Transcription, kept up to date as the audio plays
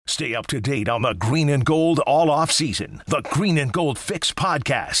Stay up to date on the Green and Gold all off season. The Green and Gold Fix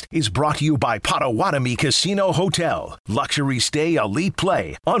podcast is brought to you by Potawatomi Casino Hotel. Luxury stay, elite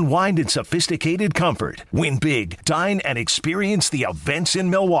play, unwind in sophisticated comfort. Win big, dine, and experience the events in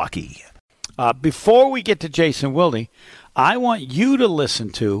Milwaukee. Before we get to Jason Wilde, I want you to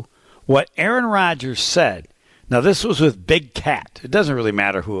listen to what Aaron Rodgers said. Now, this was with Big Cat. It doesn't really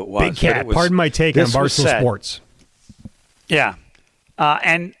matter who it was. Big Cat, pardon my take on Barstool Sports. Yeah.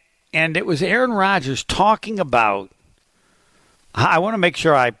 And it was Aaron Rodgers talking about, I want to make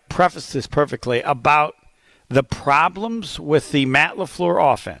sure I preface this perfectly, about the problems with the Matt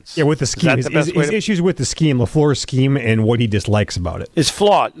LaFleur offense. Yeah, with the scheme. His issues with the scheme, LaFleur's scheme, and what he dislikes about it. Is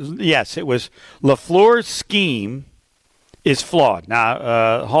flawed. Yes, it was LaFleur's scheme is flawed.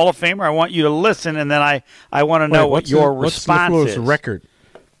 Now, Hall of Famer, I want you to listen, and then I want to know what your response what's is. LaFleur's record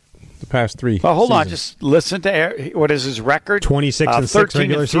the past three Well, hold on. seasons? Just listen to what is his record? 26 and 6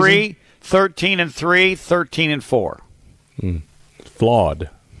 regular season. 13 and 3, 13 and 4. Flawed.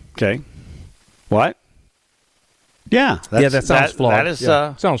 Okay. What? Yeah, that sounds flawed. That is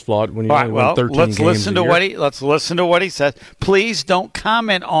sounds flawed when you all only right, won 13 let's games listen a to year. let's listen to what he says. Please don't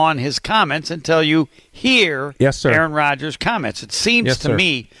comment on his comments until you hear Yes, sir. Aaron Rodgers' comments. It seems Yes, to sir.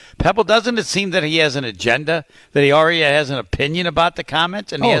 me, Pebble, doesn't it seem that he has an agenda, that he already has an opinion about the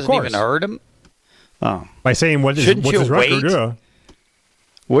comments, and he of hasn't even course. heard them? Oh, By saying what's Shouldn't you his record? wait?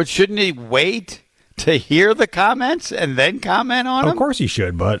 Yeah. Shouldn't he wait to hear the comments and then comment on them? Of course he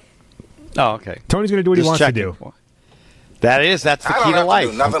should, but Oh, okay. Tony's going to do what he Just wants to checking. do. That's the key to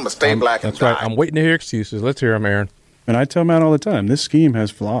life. Nothing but stay black and That's right. I'm waiting to hear excuses. Let's hear them, Aaron. And I tell Matt all the time, this scheme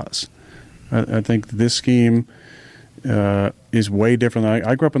has flaws. I think this scheme is way different.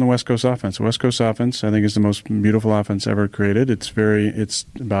 I grew up in the West Coast offense. The West Coast offense, I think, is the most beautiful offense ever created. It's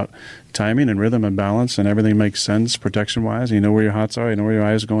about timing and rhythm and balance, and everything makes sense protection-wise. You know where your hots are. You know where your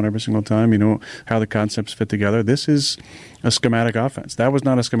eyes are going every single time. You know how the concepts fit together. This is a schematic offense. That was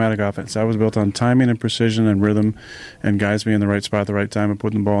not a schematic offense. That was built on timing and precision and rhythm and guys being in the right spot at the right time and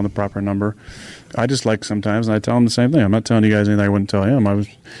putting the ball in the proper number. I just like sometimes, and I tell him the same thing. I'm not telling you guys anything I wouldn't tell him.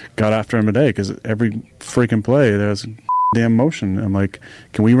 Got after him today because every freaking play there's damn motion. I'm like,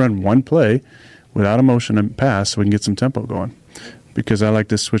 can we run one play without a motion and pass so we can get some tempo going? Because I like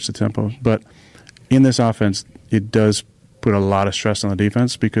to switch the tempo. But in this offense, it does put a lot of stress on the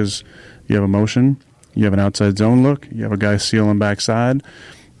defense because you have a motion, you have an outside zone look, you have a guy sealing backside,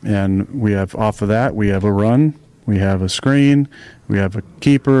 and we have off of that, we have a run, we have a screen, we have a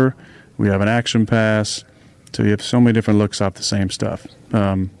keeper, we have an action pass. So you have so many different looks off the same stuff.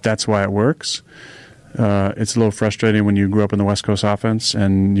 That's why it works. It's a little frustrating when you grew up in the West Coast offense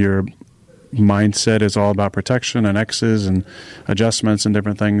and your mindset is all about protection and X's and adjustments and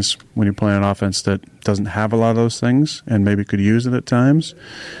different things when you're playing an offense that doesn't have a lot of those things and maybe could use it at times.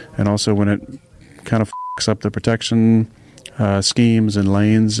 And also when it kind of f***s up the protection schemes and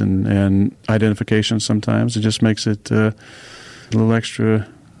lanes and identification sometimes, it just makes it a little extra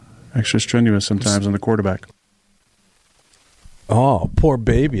strenuous sometimes on the quarterback. Oh, poor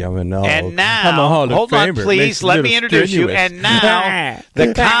baby. I'm in And now, hold on, please. Let me introduce you. And now,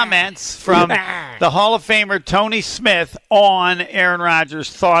 the comments from the Hall of Famer Tony Smith on Aaron Rodgers'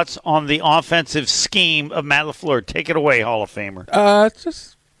 thoughts on the offensive scheme of Matt LaFleur. Take it away, Hall of Famer.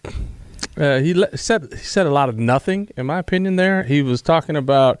 He said a lot of nothing, in my opinion. There, he was talking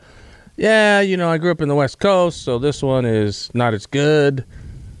about, I grew up in the West Coast, so this one is not as good,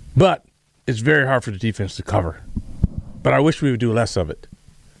 but it's very hard for the defense to cover. But I wish we would do less of it.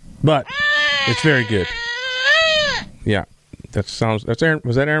 But it's very good. Yeah, that's Aaron.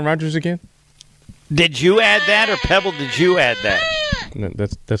 Was that Aaron Rodgers again? Did you add that, or Pebble? Did you add that? No,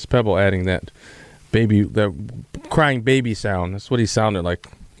 that's Pebble adding that baby, that crying baby sound. That's what he sounded like.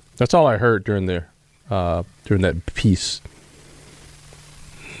 That's all I heard during that piece.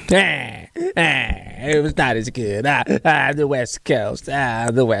 It was not as good. The West Coast.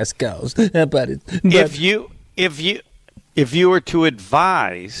 The West Coast. If you were to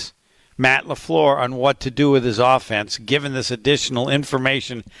advise Matt LaFleur on what to do with his offense, given this additional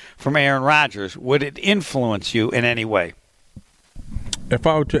information from Aaron Rodgers, would it influence you in any way? If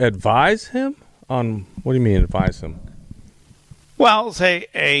I were to advise him on, what do you mean advise him? Well, say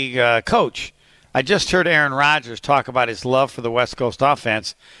a coach. I just heard Aaron Rodgers talk about his love for the West Coast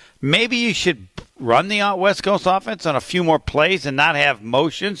offense. Maybe you should run the West Coast offense on a few more plays and not have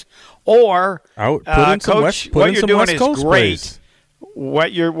motions. Or, Coach, what you're doing is great.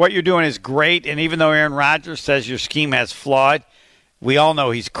 What you're doing is great, and even though Aaron Rodgers says your scheme has flawed, we all know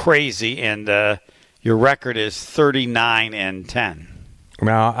he's crazy, and your record is 39-10.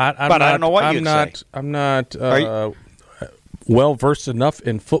 Now, I don't know what you'd say. I'm not well versed enough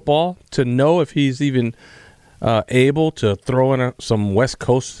in football to know if he's even able to throw in some West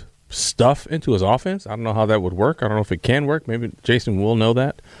Coast stuff into his offense. I don't know how that would work. I don't know if it can work. Maybe Jason will know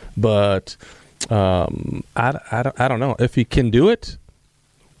that, but I don't know if he can do it.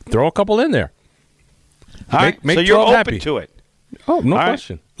 Throw a couple in there. All right, make so you're open happy. to it. Oh, no All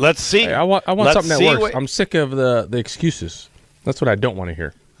question. Right. Let's see. Hey, I want Let's something that see works. I'm sick of the excuses. That's what I don't want to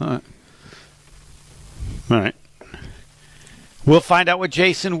hear. All right. We'll find out what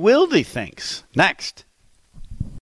Jason Wilde thinks next.